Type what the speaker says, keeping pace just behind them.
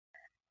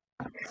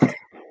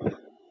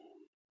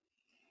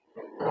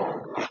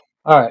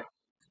Alright,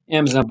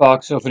 Amazon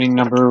box opening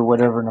number,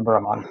 whatever number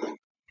I'm on.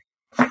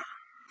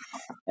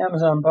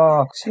 Amazon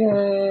box,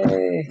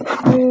 yay!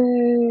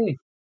 Yay!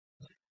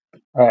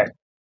 Alright.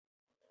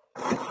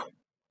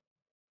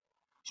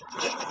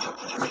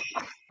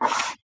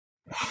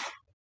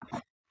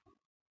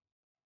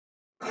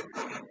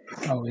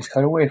 Always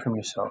cut away from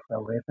yourself,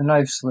 that way if the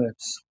knife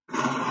slips, you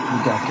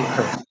don't get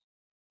hurt.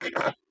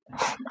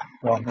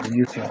 Well, maybe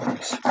you feel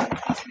this.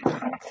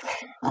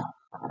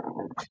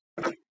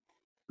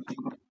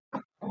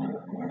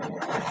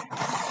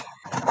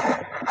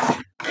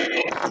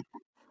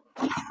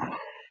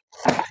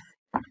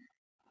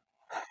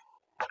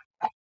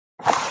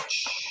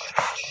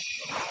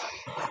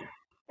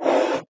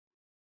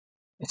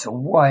 It's a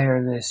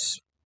wireless.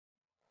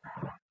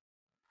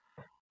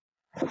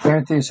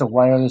 Apparently, it's a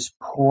wireless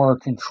pour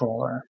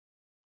controller.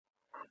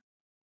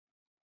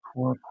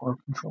 Pour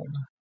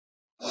controller.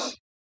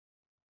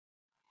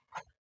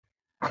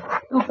 I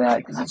feel bad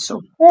because it's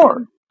so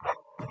poor.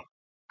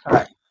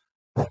 Alright.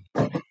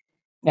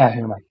 Yeah,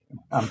 who am I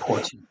kidding? I'm poor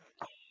too.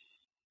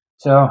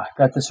 So, I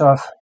got this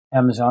off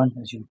Amazon,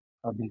 as you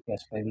probably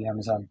guessed by the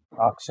Amazon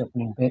box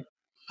opening bit.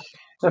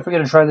 So, if we're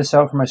going to try this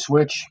out for my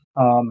Switch,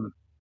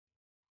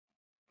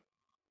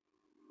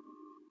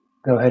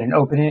 go ahead and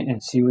open it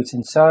and see what's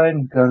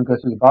inside. Go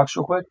through the box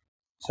real quick.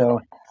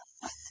 So,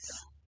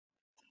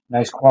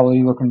 nice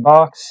quality looking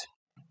box.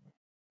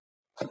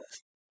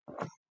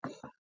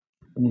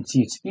 You can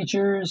see its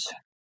features.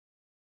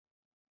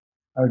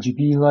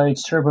 RGB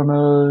lights, turbo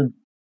mode,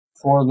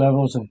 4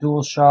 levels of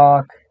dual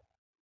shock,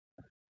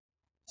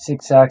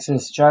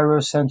 6-axis gyro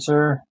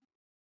sensor,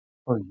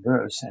 or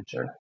Euro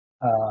sensor,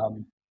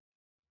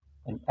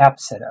 an app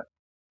setup.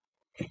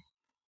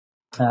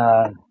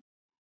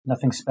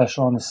 Nothing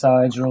special on the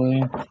sides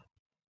really,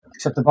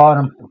 except the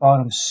bottom. The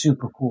bottom's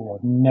super cool.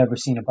 I've never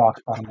seen a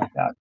box bottom like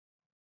that.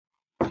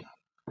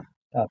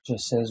 That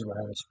just says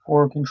wireless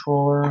pour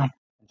controller.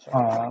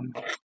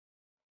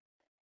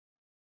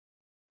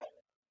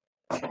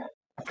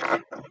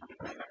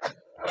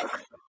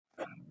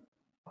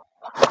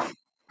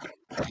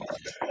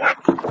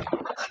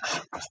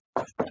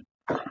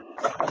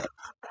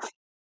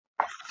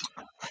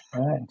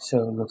 Alright, so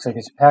it looks like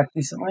it's packed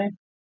decently.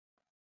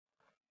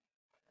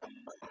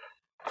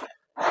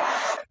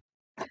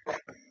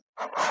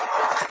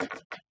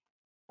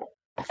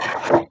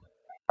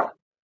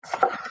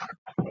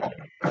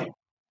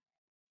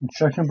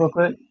 Instruction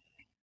booklet.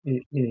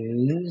 It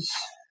is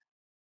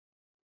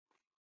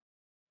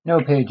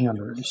no page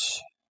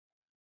numbers.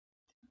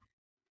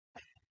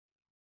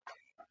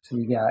 So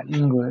we got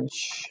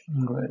English.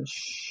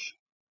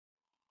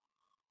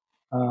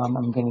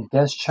 I'm gonna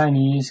guess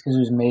Chinese because it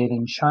was made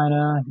in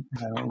China.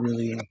 I don't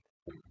really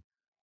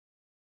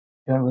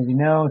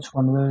know. It's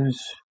one of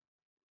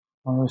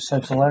those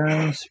types of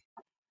letterings.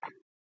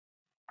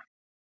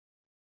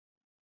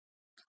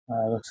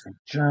 Looks like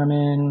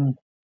German.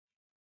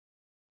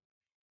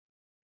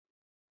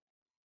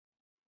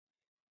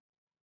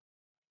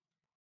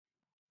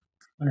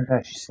 I wonder if it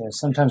actually says.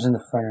 Sometimes in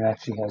the front it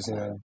actually has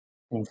a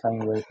thing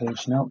telling you where the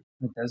page. Nope,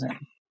 it doesn't.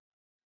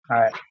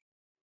 Alright.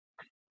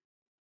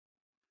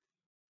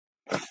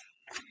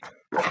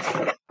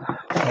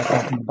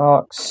 Back in the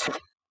box.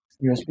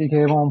 USB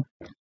cable.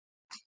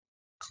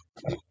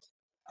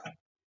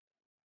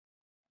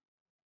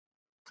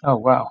 Oh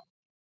wow.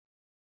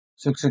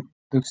 So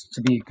looks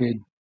to be a good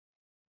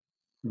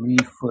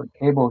 3-foot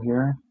cable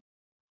here.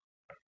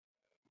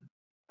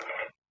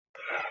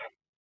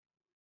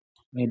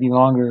 Maybe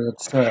longer.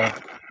 It's a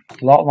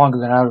lot longer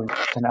than I would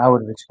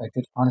have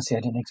expected. Honestly, I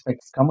didn't expect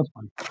it to come with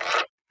one.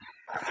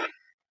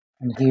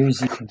 And here's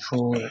the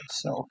controller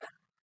itself.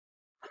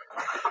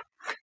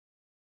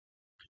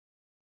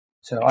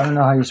 So I don't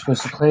know how you're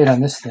supposed to play it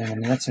on this thing. I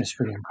mean, that seems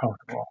pretty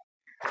uncomfortable.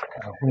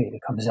 Oh wait,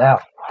 it comes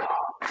out.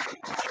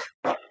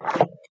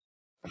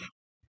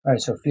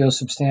 Alright, so it feels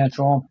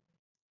substantial.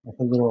 With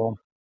a little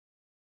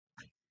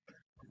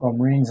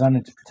foam rings on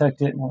it to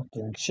protect it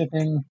during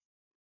shipping.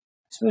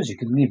 I suppose you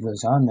could leave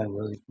those on there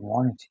really if you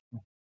wanted to.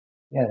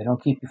 Yeah, they don't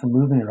keep you from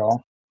moving at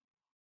all.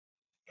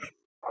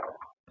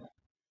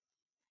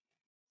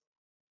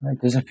 It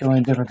doesn't feel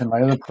any different than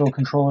my other Pro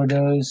controller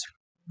does,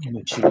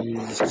 which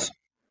is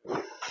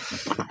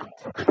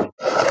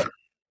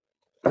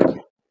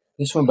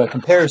this one. By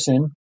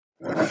comparison,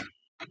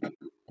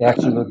 they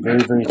actually look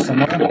very, very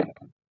similar.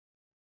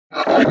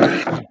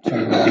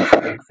 Turn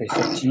around, face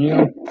up to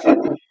you.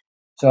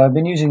 So I've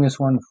been using this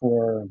one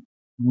for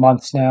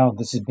months now.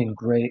 This has been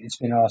great. It's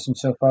been awesome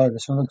so far.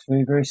 This one looks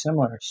very, very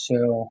similar.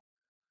 So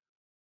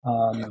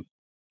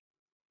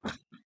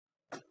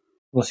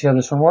we'll see how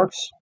this one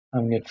works.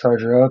 I'm going to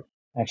charge her up.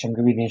 Actually, I'm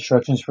going to read the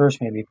instructions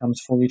first. Maybe it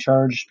comes fully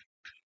charged.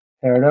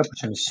 Pair it up,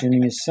 which I'm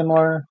assuming is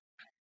similar.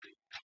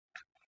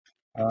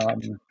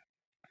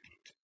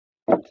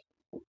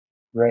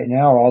 Right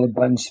now, all the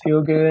buttons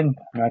feel good. I'm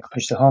not going to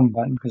push the home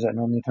button because that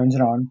normally turns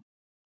it on.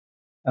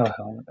 Oh,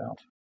 hell no.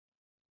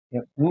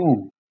 Yep.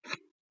 Ooh.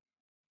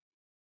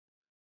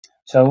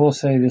 So I will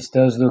say this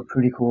does look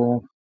pretty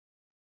cool.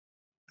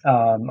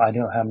 I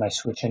don't have my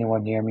Switch anywhere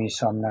near me,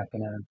 so I'm not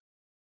gonna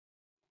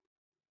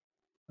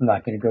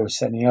go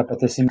setting it up at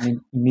this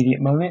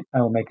immediate moment. I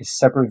will make a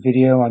separate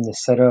video on the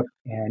setup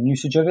and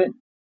usage of it.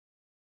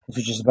 This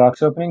is just a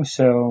box opening,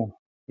 so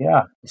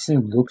yeah, this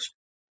thing looks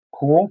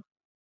cool.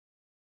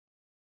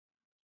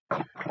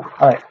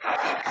 Alright,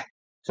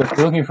 so if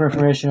you're looking for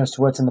information as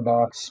to what's in the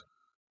box,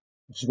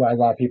 which is why a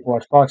lot of people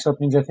watch box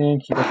openings, I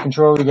think, you got the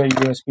controller, you got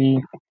your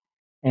USB,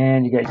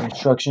 and you got your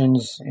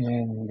instructions,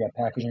 and you got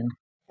packaging.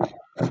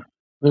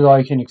 Really all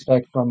you can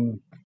expect from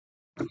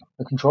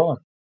the controller.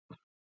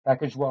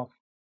 Packaged well.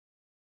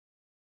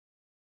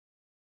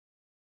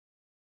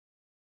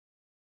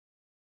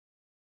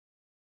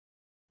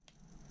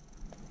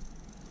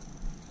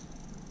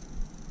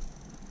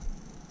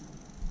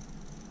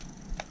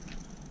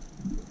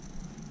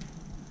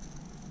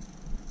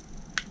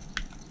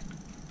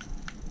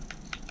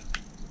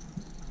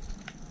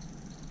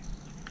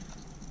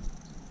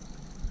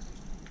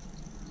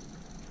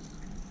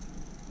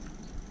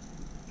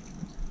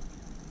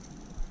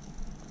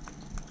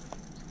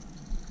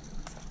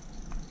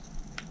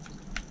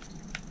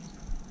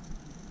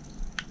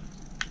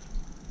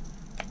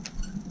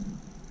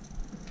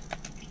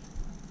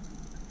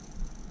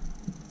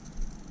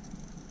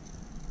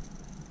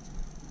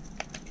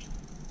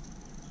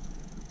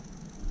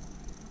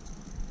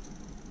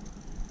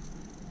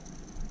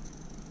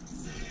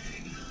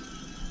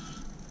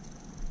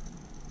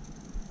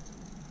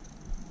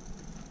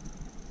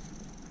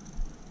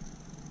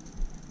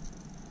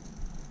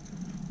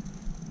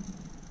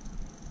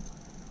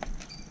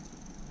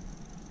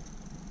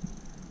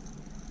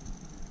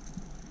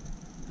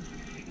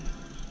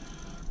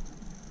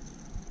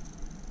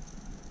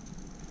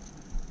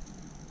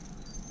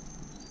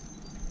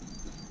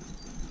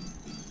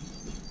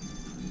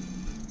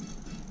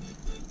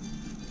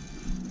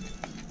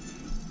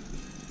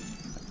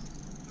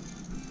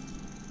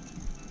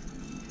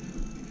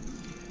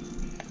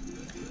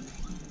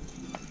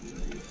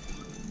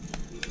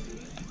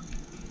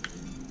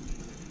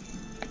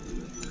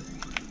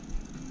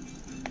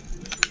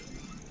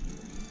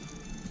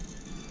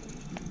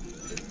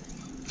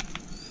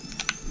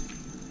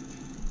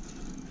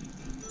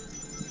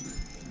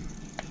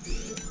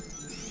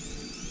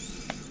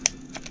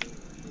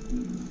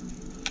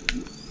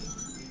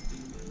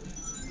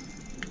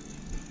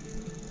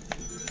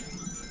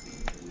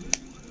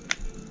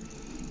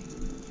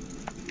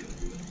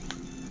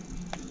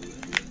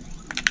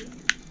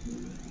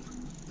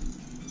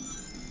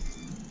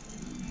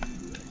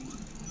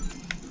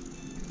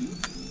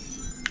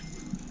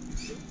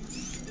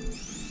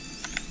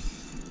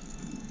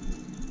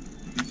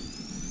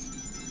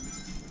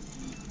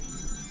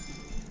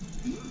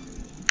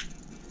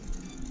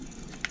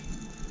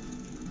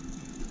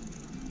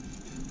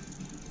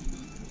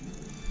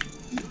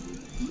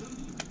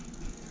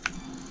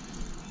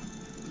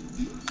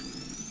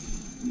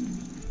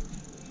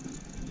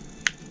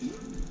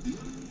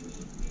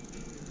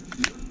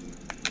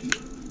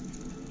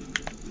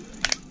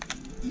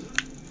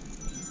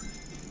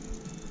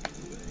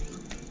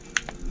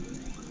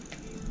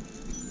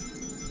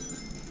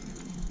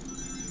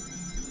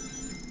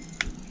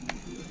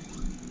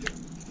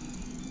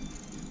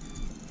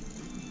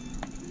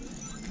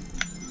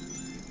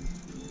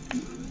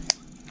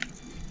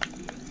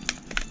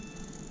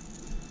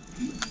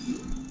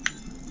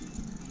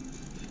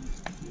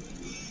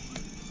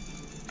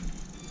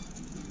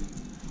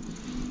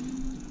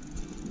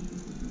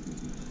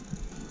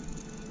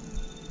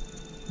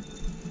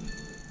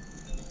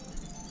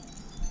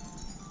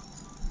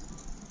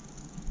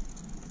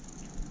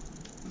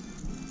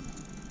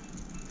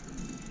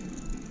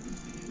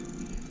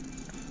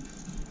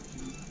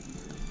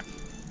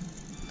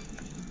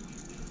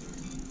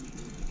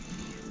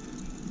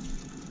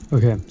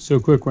 Okay, so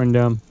quick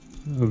rundown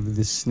of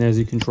this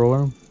snazzy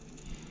controller.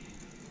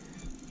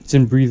 It's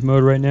in breathe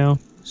mode right now,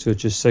 so it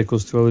just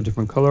cycles through all the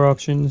different color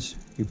options.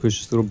 You push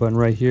this little button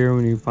right here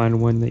when you find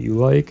one that you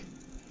like,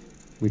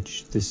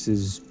 which this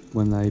is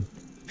one that I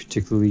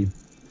particularly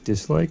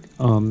dislike.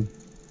 But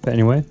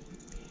anyway,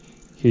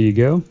 here you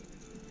go.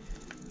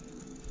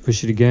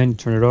 Push it again,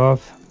 turn it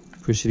off,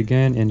 push it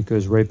again, and it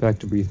goes right back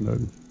to breathe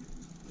mode.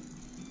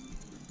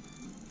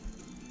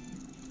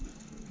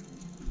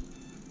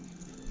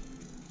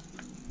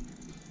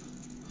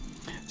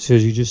 So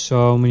as you just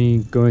saw me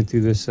going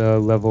through this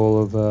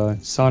level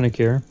of Sonic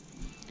here,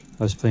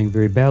 I was playing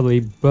very badly,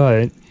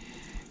 but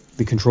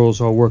the controls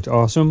all worked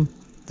awesome.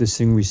 This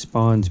thing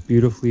responds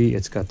beautifully.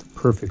 It's got the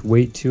perfect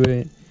weight to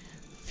it.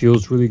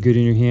 Feels really good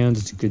in your hands.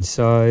 It's a good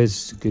size.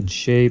 It's a good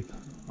shape.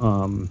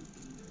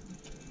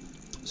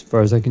 As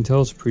far as I can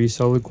tell, it's pretty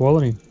solid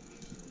quality.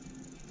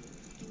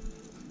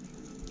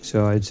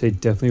 So I'd say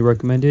definitely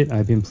recommend it.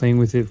 I've been playing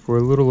with it for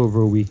a little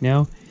over a week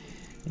now,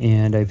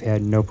 and I've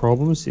had no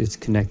problems. It's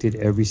connected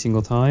every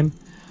single time.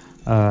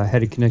 I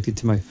had it connected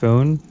to my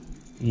phone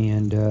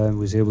and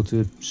was able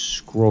to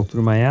scroll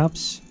through my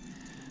apps.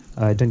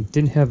 I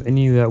didn't have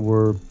any that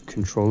were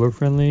controller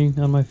friendly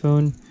on my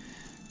phone,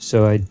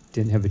 so I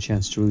didn't have a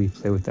chance to really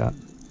play with that.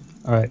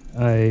 Alright,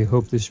 I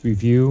hope this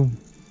review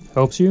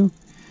helps you.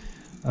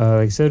 Like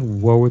I said,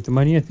 well worth the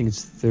money. I think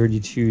it's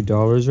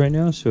 $32 right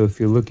now, so if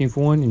you're looking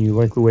for one and you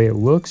like the way it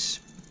looks,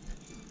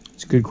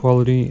 it's good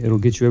quality, it'll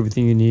get you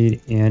everything you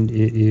need, and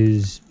it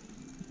is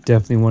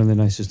definitely one of the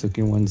nicest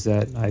looking ones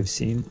that I've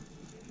seen.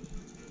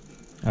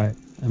 Alright,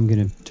 I'm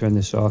gonna turn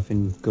this off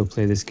and go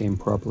play this game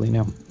properly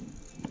now.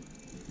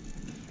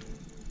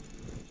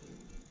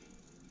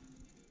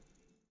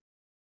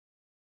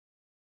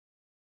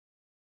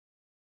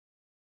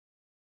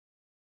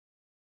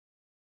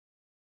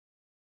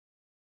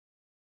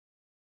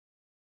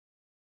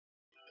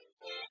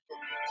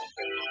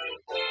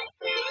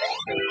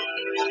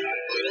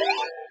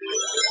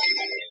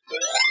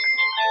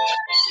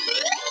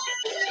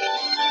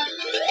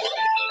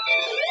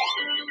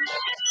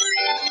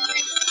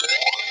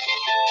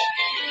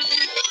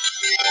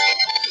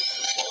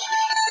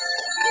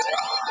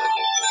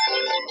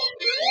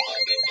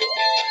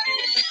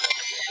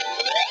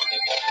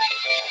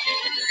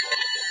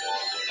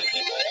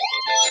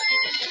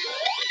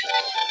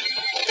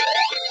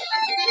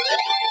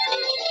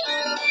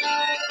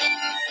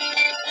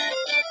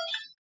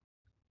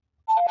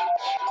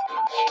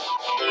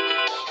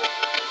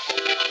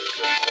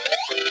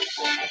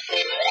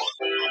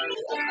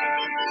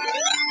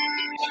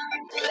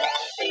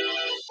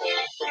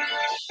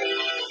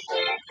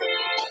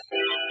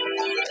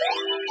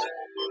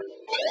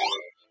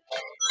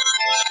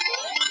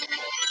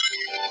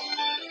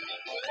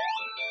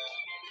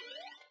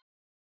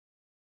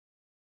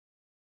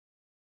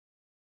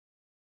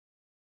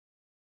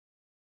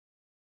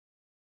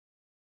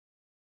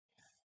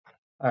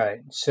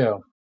 Alright,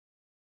 so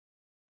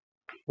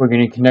we're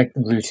going to connect the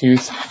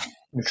Bluetooth.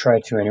 We'll try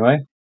to anyway.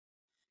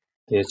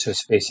 Get it so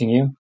it's facing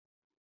you.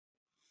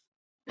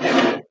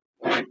 And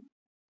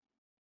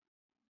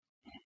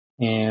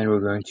we're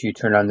going to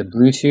turn on the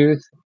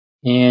Bluetooth.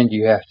 And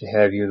you have to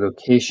have your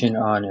location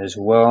on as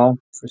well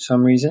for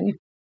some reason.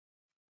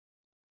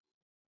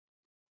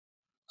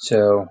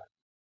 So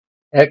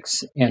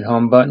X and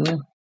home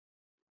button.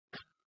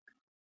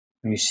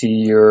 You see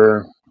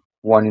your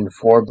 1 and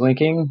 4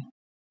 blinking.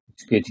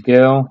 It's good to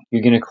go.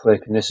 You're going to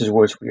click, and this is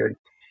where it's weird.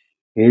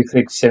 You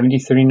click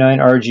 7039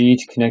 RG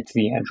to connect to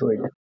the Android.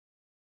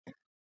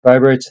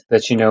 Vibrates,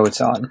 lets you know it's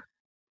on.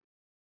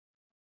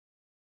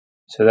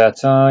 So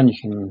that's on. You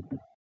can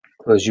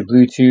close your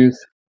Bluetooth.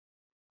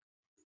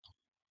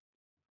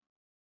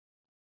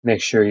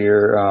 Make sure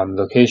your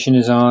location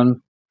is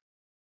on.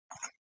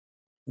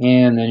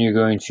 And then you're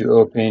going to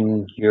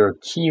open your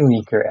Key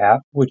Linker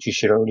app, which you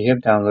should already have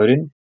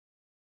downloaded.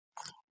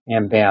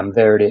 And bam,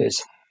 there it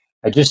is.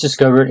 I just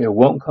discovered it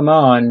won't come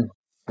on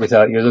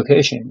without your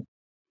location.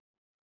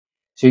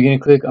 So you're going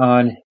to click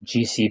on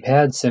GC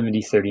Pad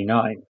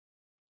 7039.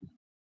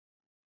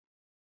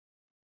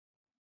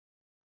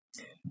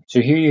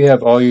 So here you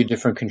have all your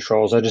different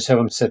controls. I just have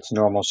them set to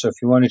normal. So if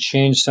you want to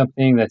change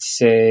something, let's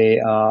say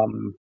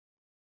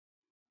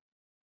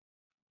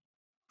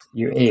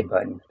your A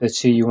button. Let's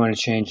say you want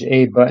to change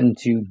A button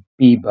to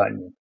B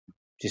button.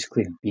 Just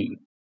click B.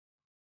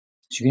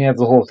 So you can have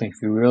the whole thing.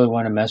 If you really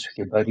want to mess with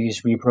your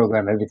buddies,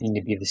 reprogram everything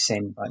to be the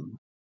same button.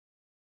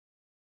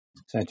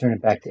 So I turn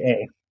it back to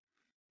A.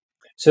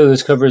 So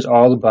this covers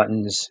all the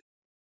buttons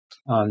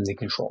on the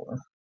controller.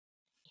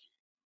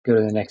 Go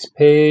to the next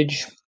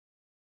page.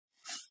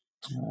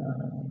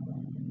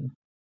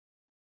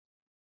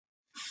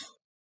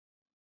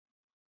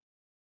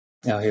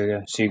 Now here we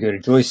go. So you go to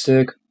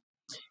joystick.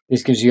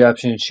 This gives you the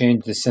option to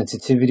change the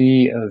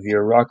sensitivity of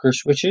your rocker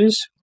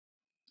switches.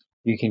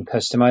 You can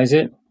customize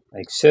it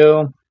like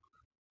so.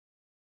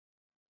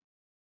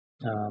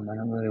 I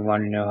don't really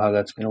want to know how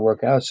that's going to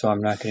work out, so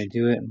I'm not going to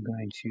do it. I'm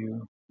going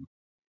to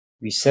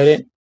reset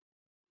it.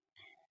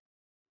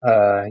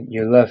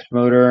 Your left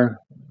motor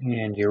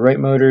and your right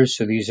motor.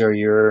 So these are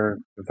your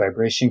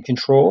vibration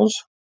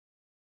controls.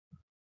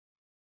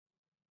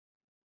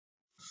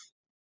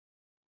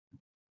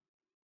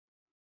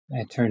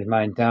 I turned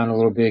mine down a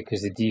little bit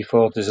because the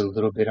default is a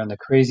little bit on the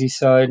crazy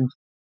side.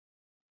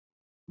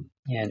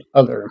 And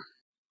other.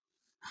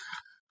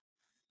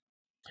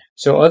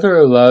 So other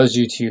allows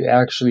you to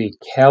actually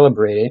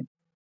calibrate it.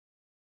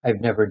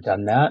 I've never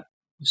done that.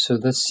 So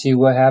let's see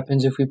what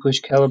happens if we push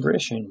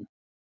calibration.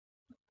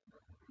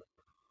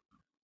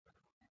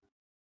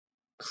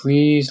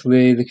 Please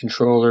lay the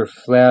controller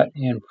flat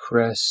and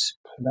press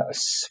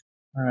plus.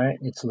 Alright,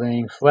 it's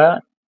laying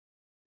flat.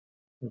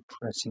 We're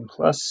pressing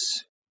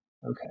plus.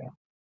 Okay.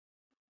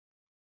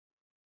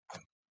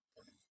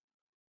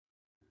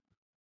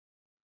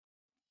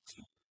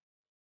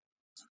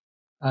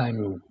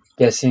 I'm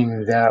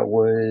guessing that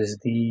was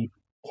the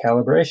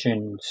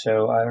calibration,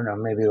 so I don't know,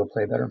 maybe it'll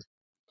play better.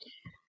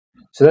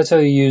 So that's how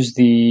you use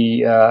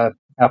the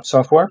app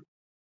software.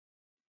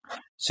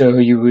 So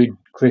you would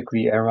click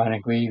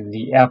ironically,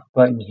 the app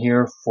button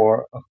here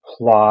for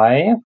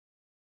apply,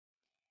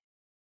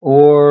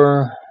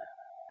 or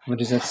what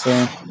does that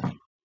say?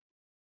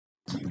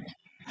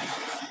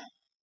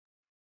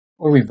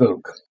 Or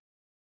revoke.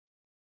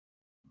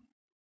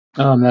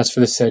 That's for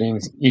the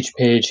settings. Each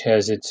page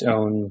has its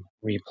own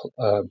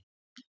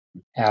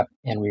app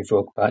and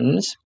revoke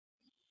buttons.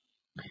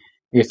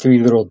 Your three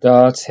little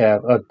dots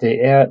have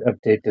update at,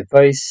 update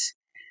device,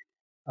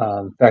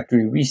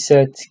 factory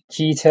reset,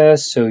 key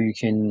test, so you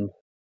can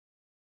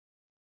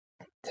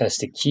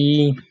test a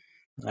key.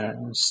 I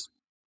don't know, just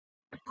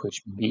push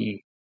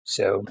B.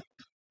 So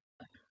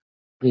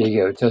there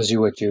you go. It tells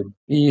you what your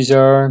B's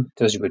are,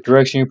 tells you what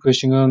direction you're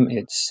pushing them.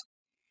 It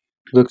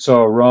looks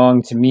all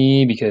wrong to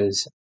me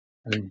because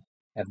I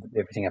have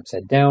everything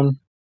upside down.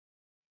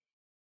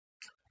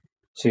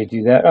 So you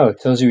do that. Oh, it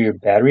tells you your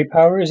battery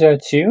power is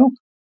at 2.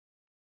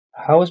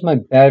 How is my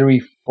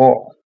battery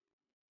full?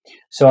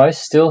 So I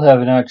still have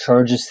not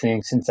charged this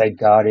thing since I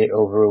got it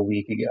over a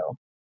week ago.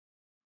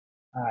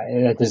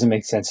 That doesn't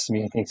make sense to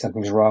me. I think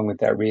something's wrong with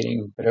that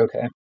reading, but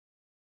okay.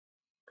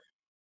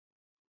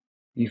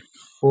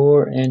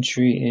 Before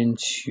entry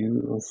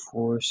into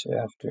force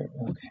after.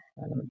 Okay.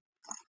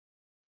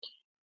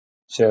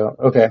 So,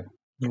 okay.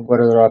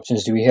 What other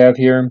options do we have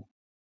here?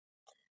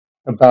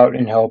 About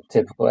and help,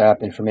 typical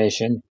app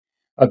information.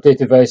 Update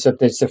device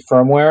updates the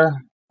firmware.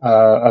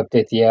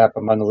 Update the app.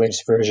 I'm on the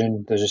latest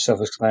version. Those are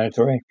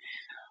self-explanatory.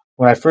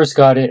 When I first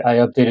got it, I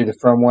updated the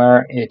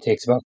firmware. It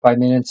takes about 5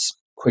 minutes.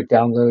 Quick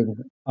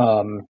download,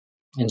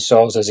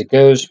 installs as it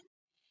goes.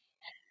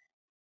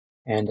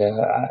 And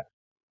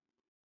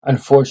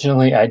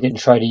unfortunately, I didn't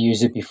try to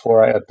use it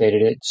before I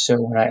updated it. So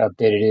when I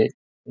updated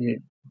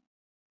it,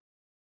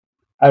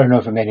 I don't know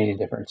if it made any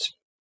difference.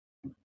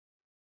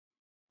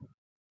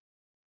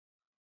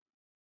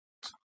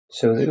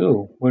 So,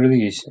 ooh, what are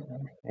these?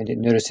 I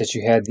didn't notice that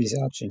you had these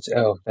options.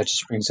 Oh, that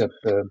just brings up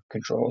the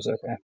controls.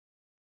 Okay.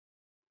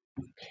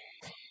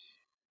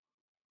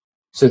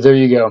 So there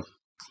you go.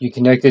 You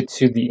connect it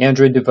to the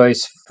Android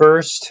device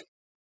first,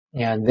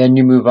 and then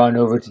you move on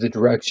over to the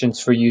directions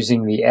for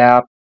using the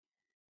app.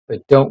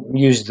 But don't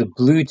use the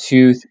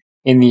Bluetooth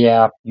in the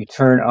app. You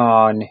turn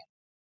on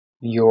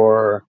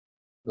your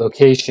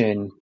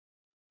location,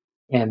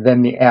 and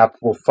then the app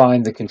will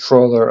find the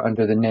controller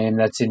under the name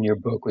that's in your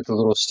book with a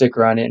little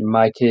sticker on it. In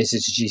my case,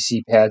 it's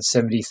GCPad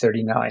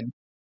 7039.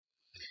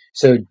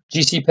 So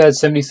GCPad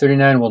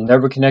 7039 will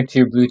never connect to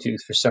your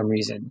Bluetooth for some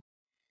reason.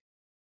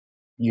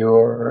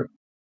 Your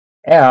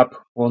app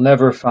will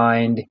never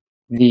find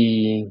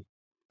the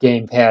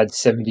gamepad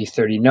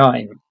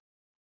 7039.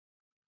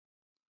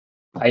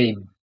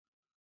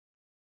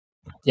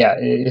 Yeah,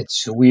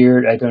 it's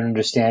weird. I don't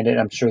understand it.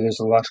 I'm sure there's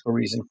a logical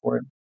reason for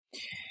it.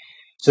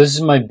 So this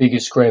is my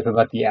biggest gripe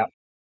about the app.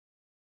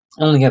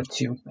 I only have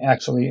two,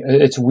 actually.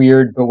 It's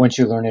weird, but once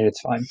you learn it,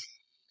 it's fine.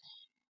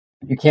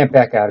 You can't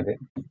back out of it.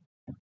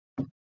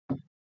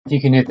 You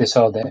can hit this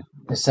all day.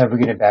 It's never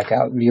going to back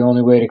out. The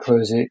only way to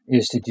close it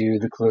is to do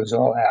the close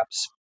all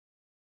apps.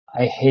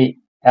 I hate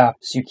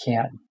apps you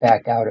can't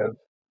back out of.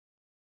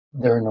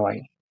 They're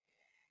annoying.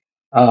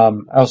 I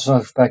also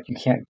love the fact you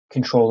can't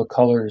control the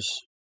colors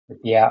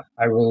with the app.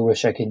 I really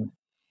wish I could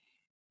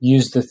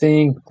use the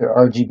thing. They're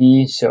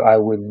RGB, so I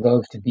would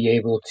love to be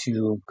able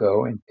to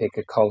go and pick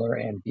a color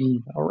and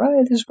be, all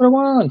right, this is what I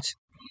want.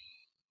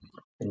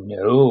 But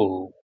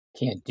no,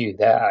 can't do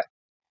that.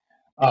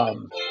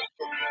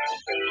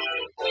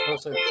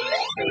 Also,